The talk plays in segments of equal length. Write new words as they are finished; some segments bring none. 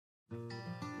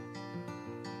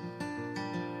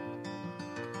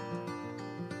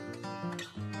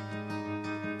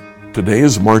Today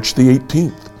is March the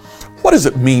 18th. What does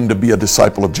it mean to be a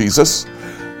disciple of Jesus?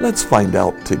 Let's find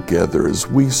out together as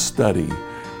we study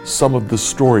some of the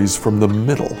stories from the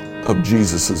middle of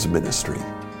Jesus' ministry.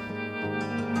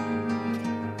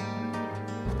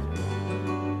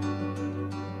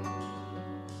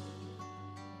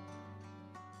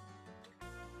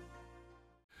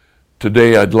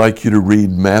 Today I'd like you to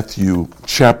read Matthew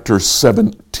chapter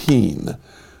 17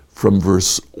 from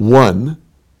verse 1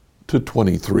 to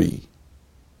 23.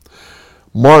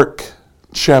 Mark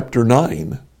chapter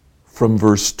 9 from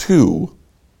verse 2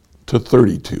 to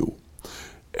 32.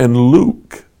 And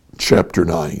Luke chapter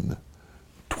 9,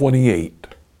 28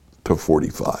 to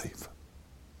 45.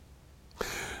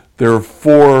 There are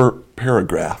 4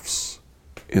 paragraphs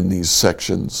in these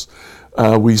sections.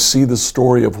 We see the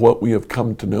story of what we have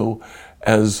come to know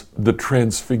as the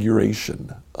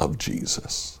transfiguration of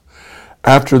Jesus.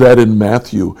 After that, in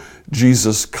Matthew,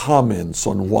 Jesus comments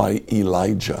on why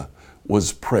Elijah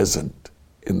was present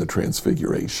in the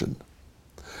transfiguration.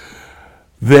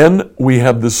 Then we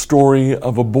have the story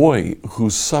of a boy who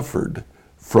suffered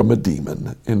from a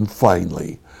demon, and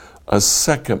finally, a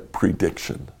second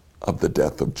prediction of the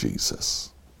death of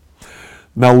Jesus.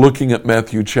 Now, looking at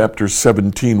Matthew chapter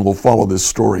 17, we'll follow this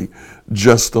story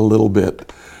just a little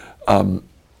bit.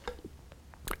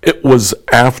 It was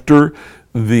after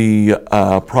the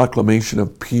proclamation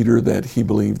of Peter that he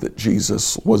believed that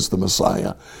Jesus was the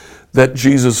Messiah, that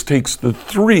Jesus takes the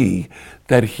 3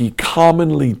 that he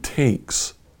commonly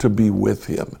takes to be with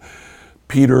him,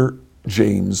 Peter,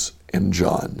 James, and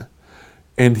John.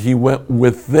 And he went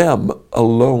with them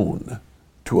alone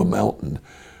to a mountain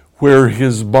where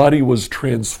his body was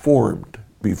transformed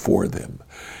before them.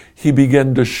 He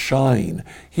began to shine.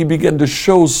 He began to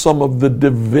show some of the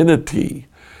divinity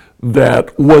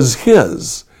that was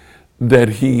his, that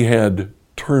he had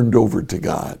turned over to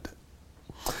God.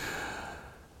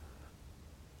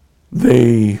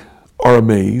 They are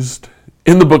amazed.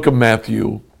 In the book of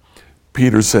Matthew,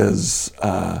 Peter says,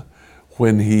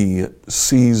 when he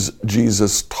sees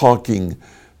Jesus talking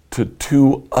to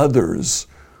 2 others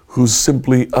who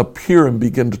simply appear and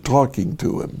begin to talking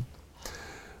to him,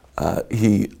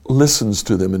 he listens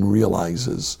to them and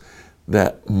realizes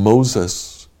that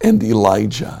Moses and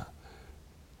Elijah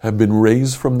have been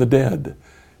raised from the dead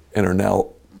and are now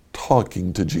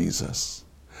talking to Jesus.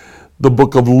 The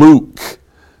book of Luke,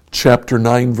 chapter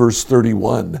 9, verse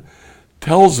 31,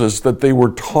 tells us that they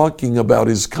were talking about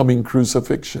his coming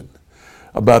crucifixion,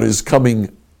 about his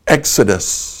coming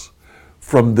exodus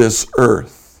from this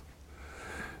earth.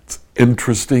 It's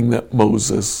interesting that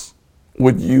Moses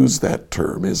would use that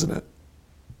term, isn't it?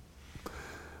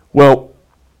 Well,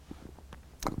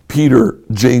 Peter,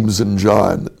 James, and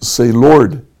John say,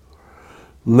 Lord,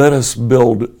 let us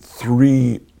build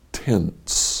 3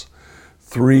 tents,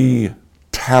 3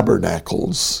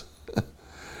 tabernacles.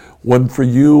 One for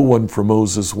you, one for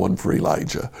Moses, one for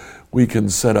Elijah. We can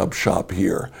set up shop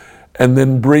here and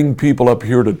then bring people up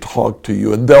here to talk to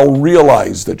you, and they'll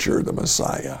realize that you're the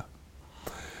Messiah.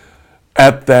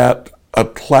 At that, a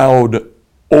cloud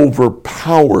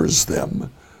overpowers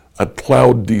them. A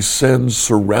cloud descends,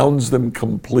 surrounds them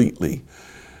completely.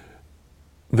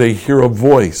 They hear a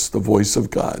voice, the voice of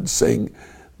God, saying,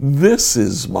 "This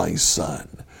is my son.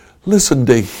 Listen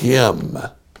to him."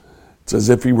 It's as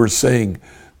if he were saying,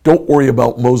 don't worry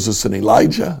about Moses and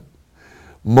Elijah.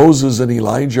 Moses and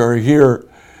Elijah are here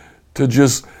to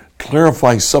just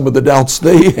clarify some of the doubts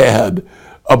they had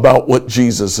about what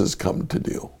Jesus has come to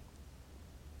do.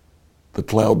 The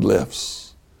cloud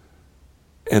lifts,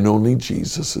 and only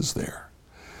Jesus is there.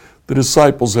 The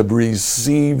disciples have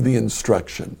received the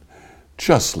instruction.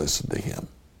 Just listen to him.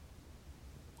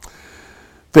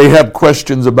 They have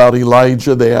questions about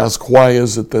Elijah. They ask, why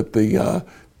is it that the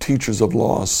teachers of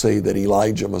law say that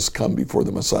Elijah must come before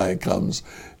the Messiah comes?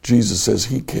 Jesus says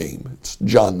he came. It's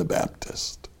John the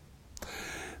Baptist.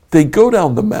 They go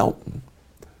down the mountain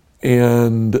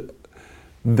and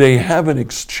they have an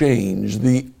exchange.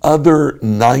 The other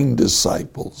 9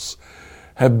 disciples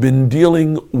have been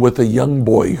dealing with a young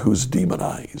boy who's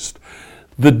demonized.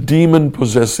 The demon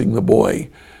possessing the boy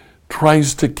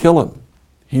tries to kill him.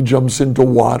 He jumps into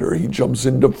water. He jumps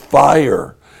into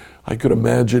fire. I could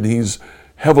imagine he's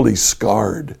heavily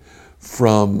scarred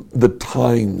from the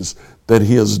times that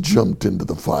he has jumped into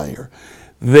the fire.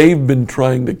 They've been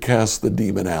trying to cast the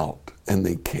demon out, and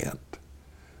they can't.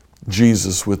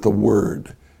 Jesus, with the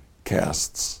word,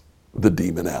 casts the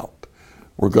demon out.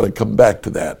 We're going to come back to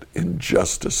that in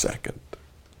just a second.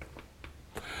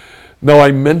 Now,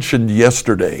 I mentioned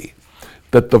yesterday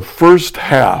that the first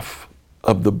half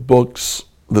of the books,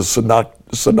 the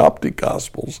Synoptic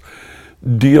Gospels,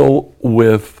 deal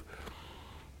with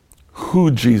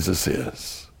who Jesus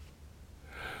is,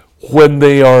 when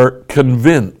they are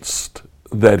convinced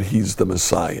that he's the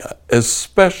Messiah,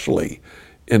 especially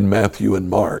in Matthew and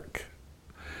Mark,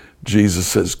 Jesus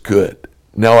says, good,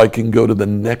 now I can go to the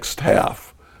next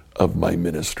half of my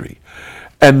ministry.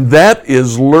 And that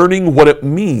is learning what it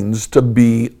means to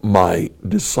be my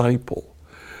disciple.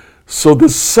 So the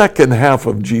second half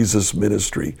of Jesus'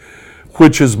 ministry,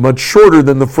 which is much shorter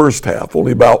than the first half,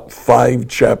 only about 5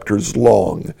 chapters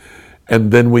long,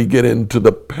 and then we get into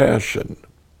the Passion.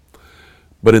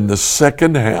 But in the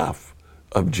second half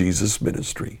of Jesus'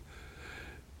 ministry,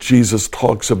 Jesus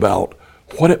talks about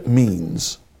what it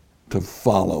means to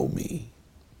follow me.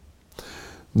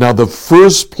 Now, the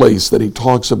first place that he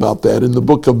talks about that in the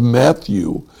book of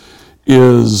Matthew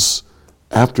is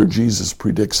after Jesus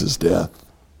predicts his death.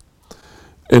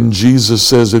 And Jesus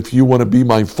says, if you want to be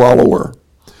my follower,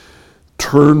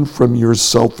 turn from your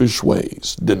selfish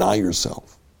ways, deny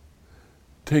yourself,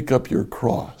 take up your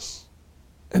cross,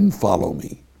 and follow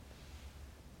me.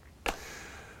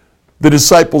 The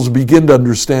disciples begin to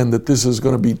understand that this is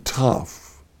going to be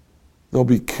tough. They'll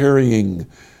be carrying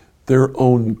their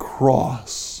own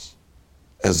cross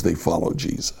as they follow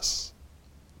Jesus.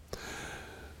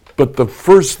 But the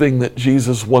first thing that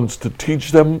Jesus wants to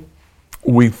teach them,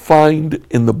 we find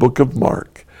in the book of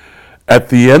Mark. At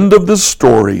the end of the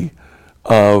story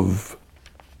of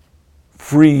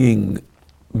freeing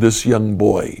this young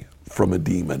boy from a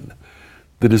demon,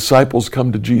 the disciples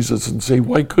come to Jesus and say,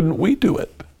 why couldn't we do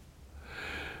it?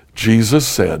 Jesus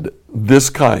said, this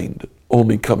kind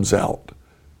only comes out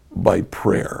by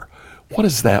prayer. What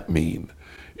does that mean?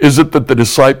 Is it that the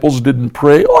disciples didn't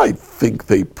pray? Oh, I think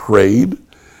they prayed.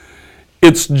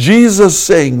 It's Jesus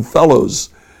saying, fellows,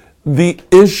 the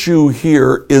issue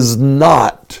here is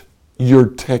not your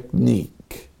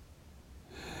technique.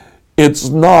 It's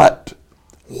not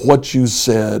what you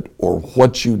said or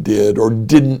what you did or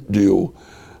didn't do,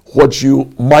 what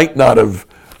you might not have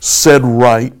said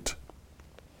right,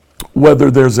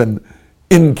 whether there's an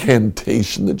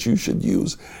incantation that you should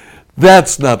use.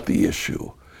 That's not the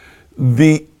issue.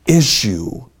 The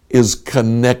issue is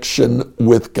connection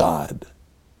with God.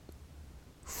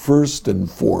 First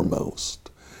and foremost,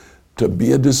 to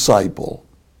be a disciple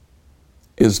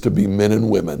is to be men and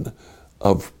women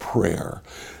of prayer,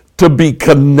 to be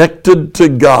connected to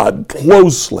God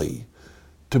closely,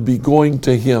 to be going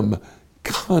to him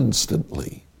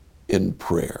constantly in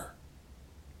prayer.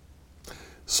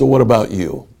 So what about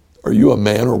you? Are you a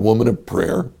man or woman of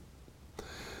prayer?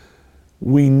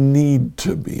 We need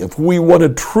to be. If we want to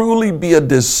truly be a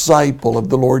disciple of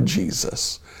the Lord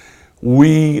Jesus,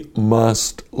 we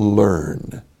must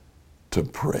learn to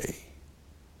pray.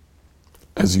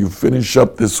 As you finish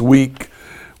up this week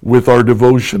with our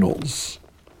devotionals,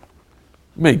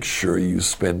 make sure you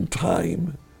spend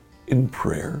time in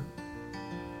prayer.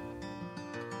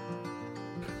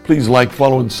 Please like,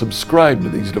 follow, and subscribe to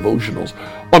these devotionals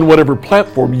on whatever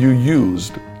platform you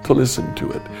used to listen to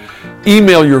it.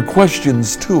 Email your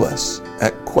questions to us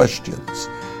at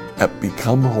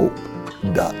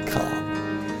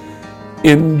questions@becomehope.com.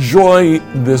 Enjoy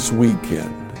this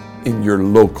weekend in your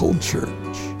local church.